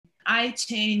I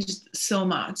changed so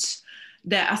much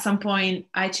that at some point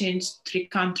I changed 3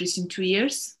 countries in 2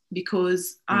 years because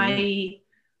I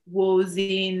was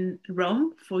in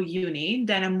Rome for uni.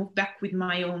 Then I moved back in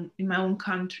my own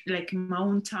country, like in my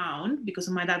own town, because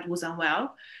my dad was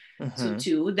unwell.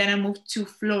 Too. Then I moved to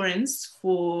Florence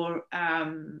for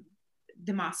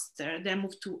the master. Then I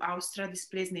moved to Austria, this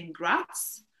place named Graz.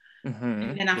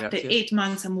 And then after 8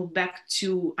 months, I moved back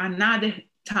to another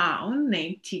town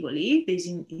named Tivoli. Is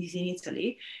in Italy.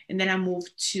 And then I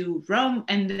moved to Rome,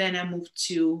 and then I moved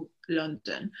to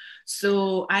London. So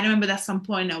I remember at some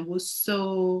point I was so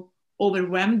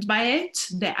overwhelmed by it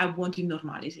that I wanted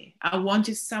normality. I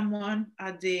wanted someone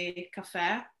at the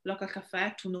local cafe,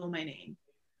 to know my name.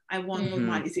 I want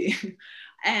normality.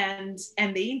 And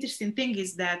the interesting thing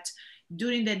is that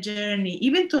during that journey,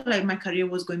 even though like my career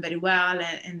was going very well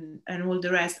and all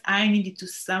the rest, I needed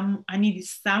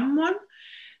someone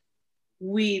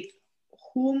with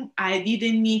whom I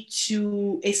didn't need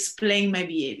to explain my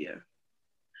behavior.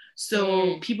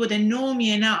 So people that know me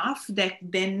enough that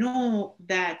they know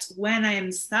that when I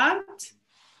am sad,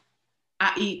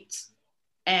 I eat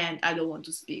and I don't want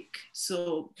to speak.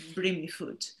 So bring me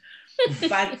food.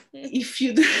 But if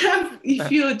you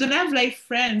don't have like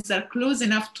friends that are close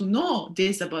enough to know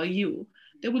this about you,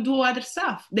 they will do other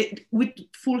stuff with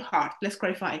full heart. Let's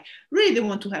clarify. Really, they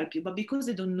want to help you, but because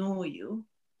they don't know you,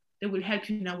 they will help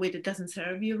you in a way that doesn't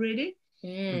serve you really.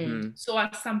 So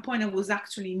at some point, I was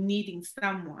actually needing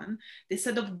someone that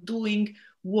instead of doing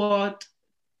what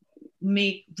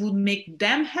would make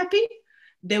them happy,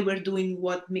 they were doing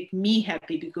what made me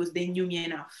happy because they knew me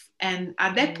enough. And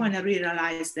at that point, I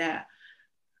realized that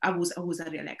I was a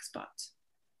real expert.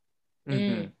 I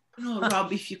don't know,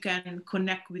 Rob, if you can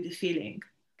connect with the feeling.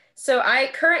 So I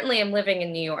currently am living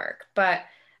in New York, but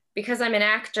because I'm an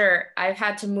actor, I've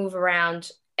had to move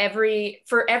around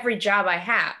for every job I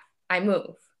have, I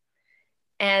move.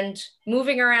 And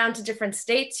moving around to different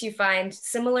states, you find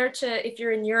similar to if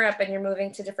you're in Europe and you're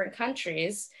moving to different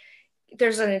countries,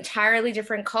 there's an entirely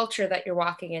different culture that you're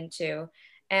walking into.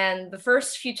 And the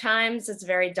first few times it's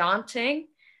very daunting.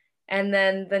 And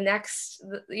then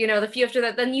the few after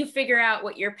that, then you figure out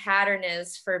what your pattern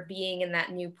is for being in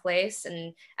that new place.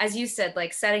 And as you said,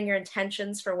 like setting your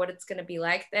intentions for what it's going to be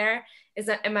like there.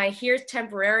 Am I here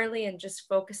temporarily and just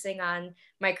focusing on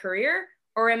my career?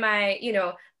 Or am I,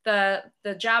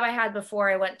 the job I had before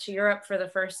I went to Europe for the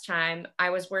first time, I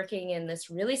was working in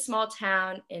this really small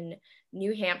town in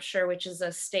New Hampshire, which is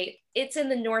a state, it's in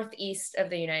the northeast of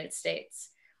the United States.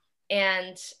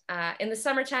 And in the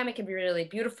summertime, it can be really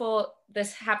beautiful.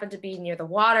 This happened to be near the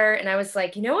water. And I was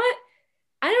like, you know what?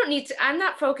 I'm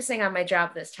not focusing on my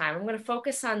job this time. I'm going to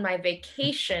focus on my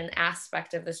vacation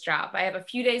aspect of this job. I have a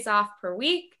few days off per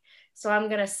week. So I'm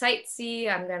going to sightsee.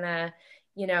 I'm going to,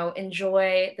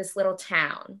 enjoy this little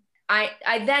town.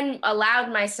 I then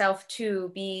allowed myself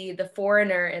to be the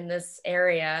foreigner in this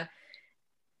area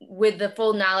with the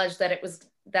full knowledge that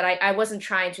I wasn't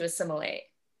trying to assimilate.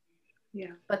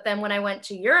 Yeah. But then when I went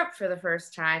to Europe for the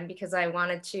first time, because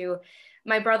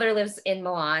my brother lives in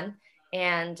Milan,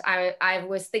 and I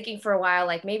was thinking for a while,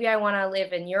 like maybe I want to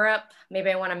live in Europe. Maybe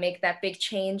I want to make that big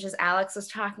change as Alex was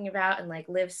talking about and like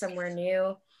live somewhere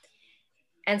new.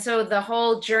 And so the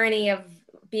whole journey of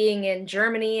being in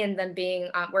Germany and then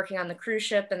working on the cruise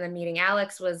ship and then meeting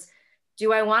Alex was,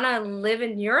 do I want to live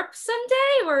in Europe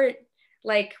someday? Or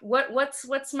like,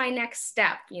 what's my next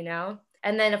step,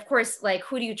 And then of course, like,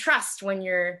 who do you trust when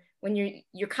you're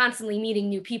constantly meeting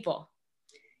new people?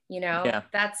 Yeah.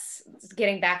 That's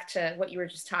getting back to what you were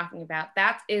just talking about.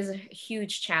 That is a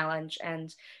huge challenge.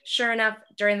 And sure enough,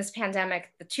 during this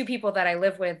pandemic, the 2 people that I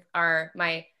live with are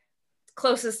my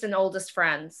closest and oldest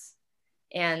friends.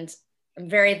 And I'm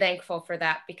very thankful for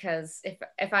that, because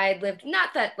if I had lived,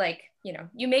 not that like,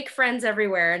 you make friends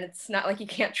everywhere and it's not like you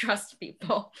can't trust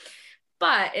people,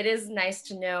 but it is nice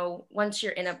to know once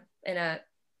you're in a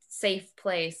safe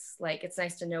place, like it's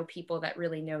nice to know people that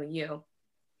really know you.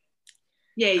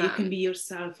 Yeah, you can be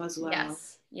yourself as well.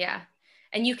 Yes, yeah.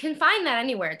 And you can find that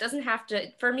anywhere. It doesn't have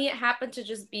to, for me, it happened to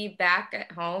just be back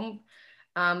at home.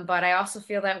 But I also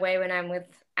feel that way when I'm with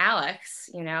Alex,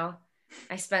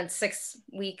 I spent 6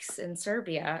 weeks in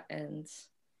Serbia, and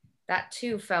that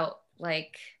too felt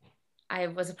like I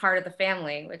was a part of the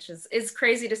family, which is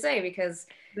crazy to say because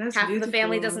That's half beautiful. of the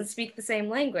family doesn't speak the same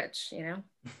language, So,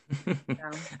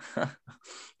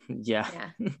 Yeah.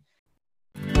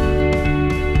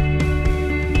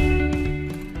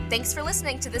 Thanks for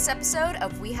listening to this episode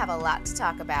of We Have a Lot to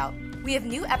Talk About. We have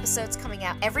new episodes coming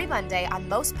out every Monday on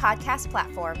most podcast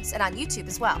platforms and on YouTube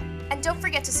as well. And don't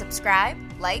forget to subscribe,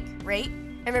 like, rate,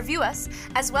 and review us,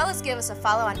 as well as give us a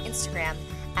follow on Instagram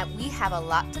at We Have a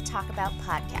Lot to Talk About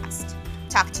podcast.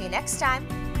 Talk to you next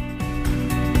time.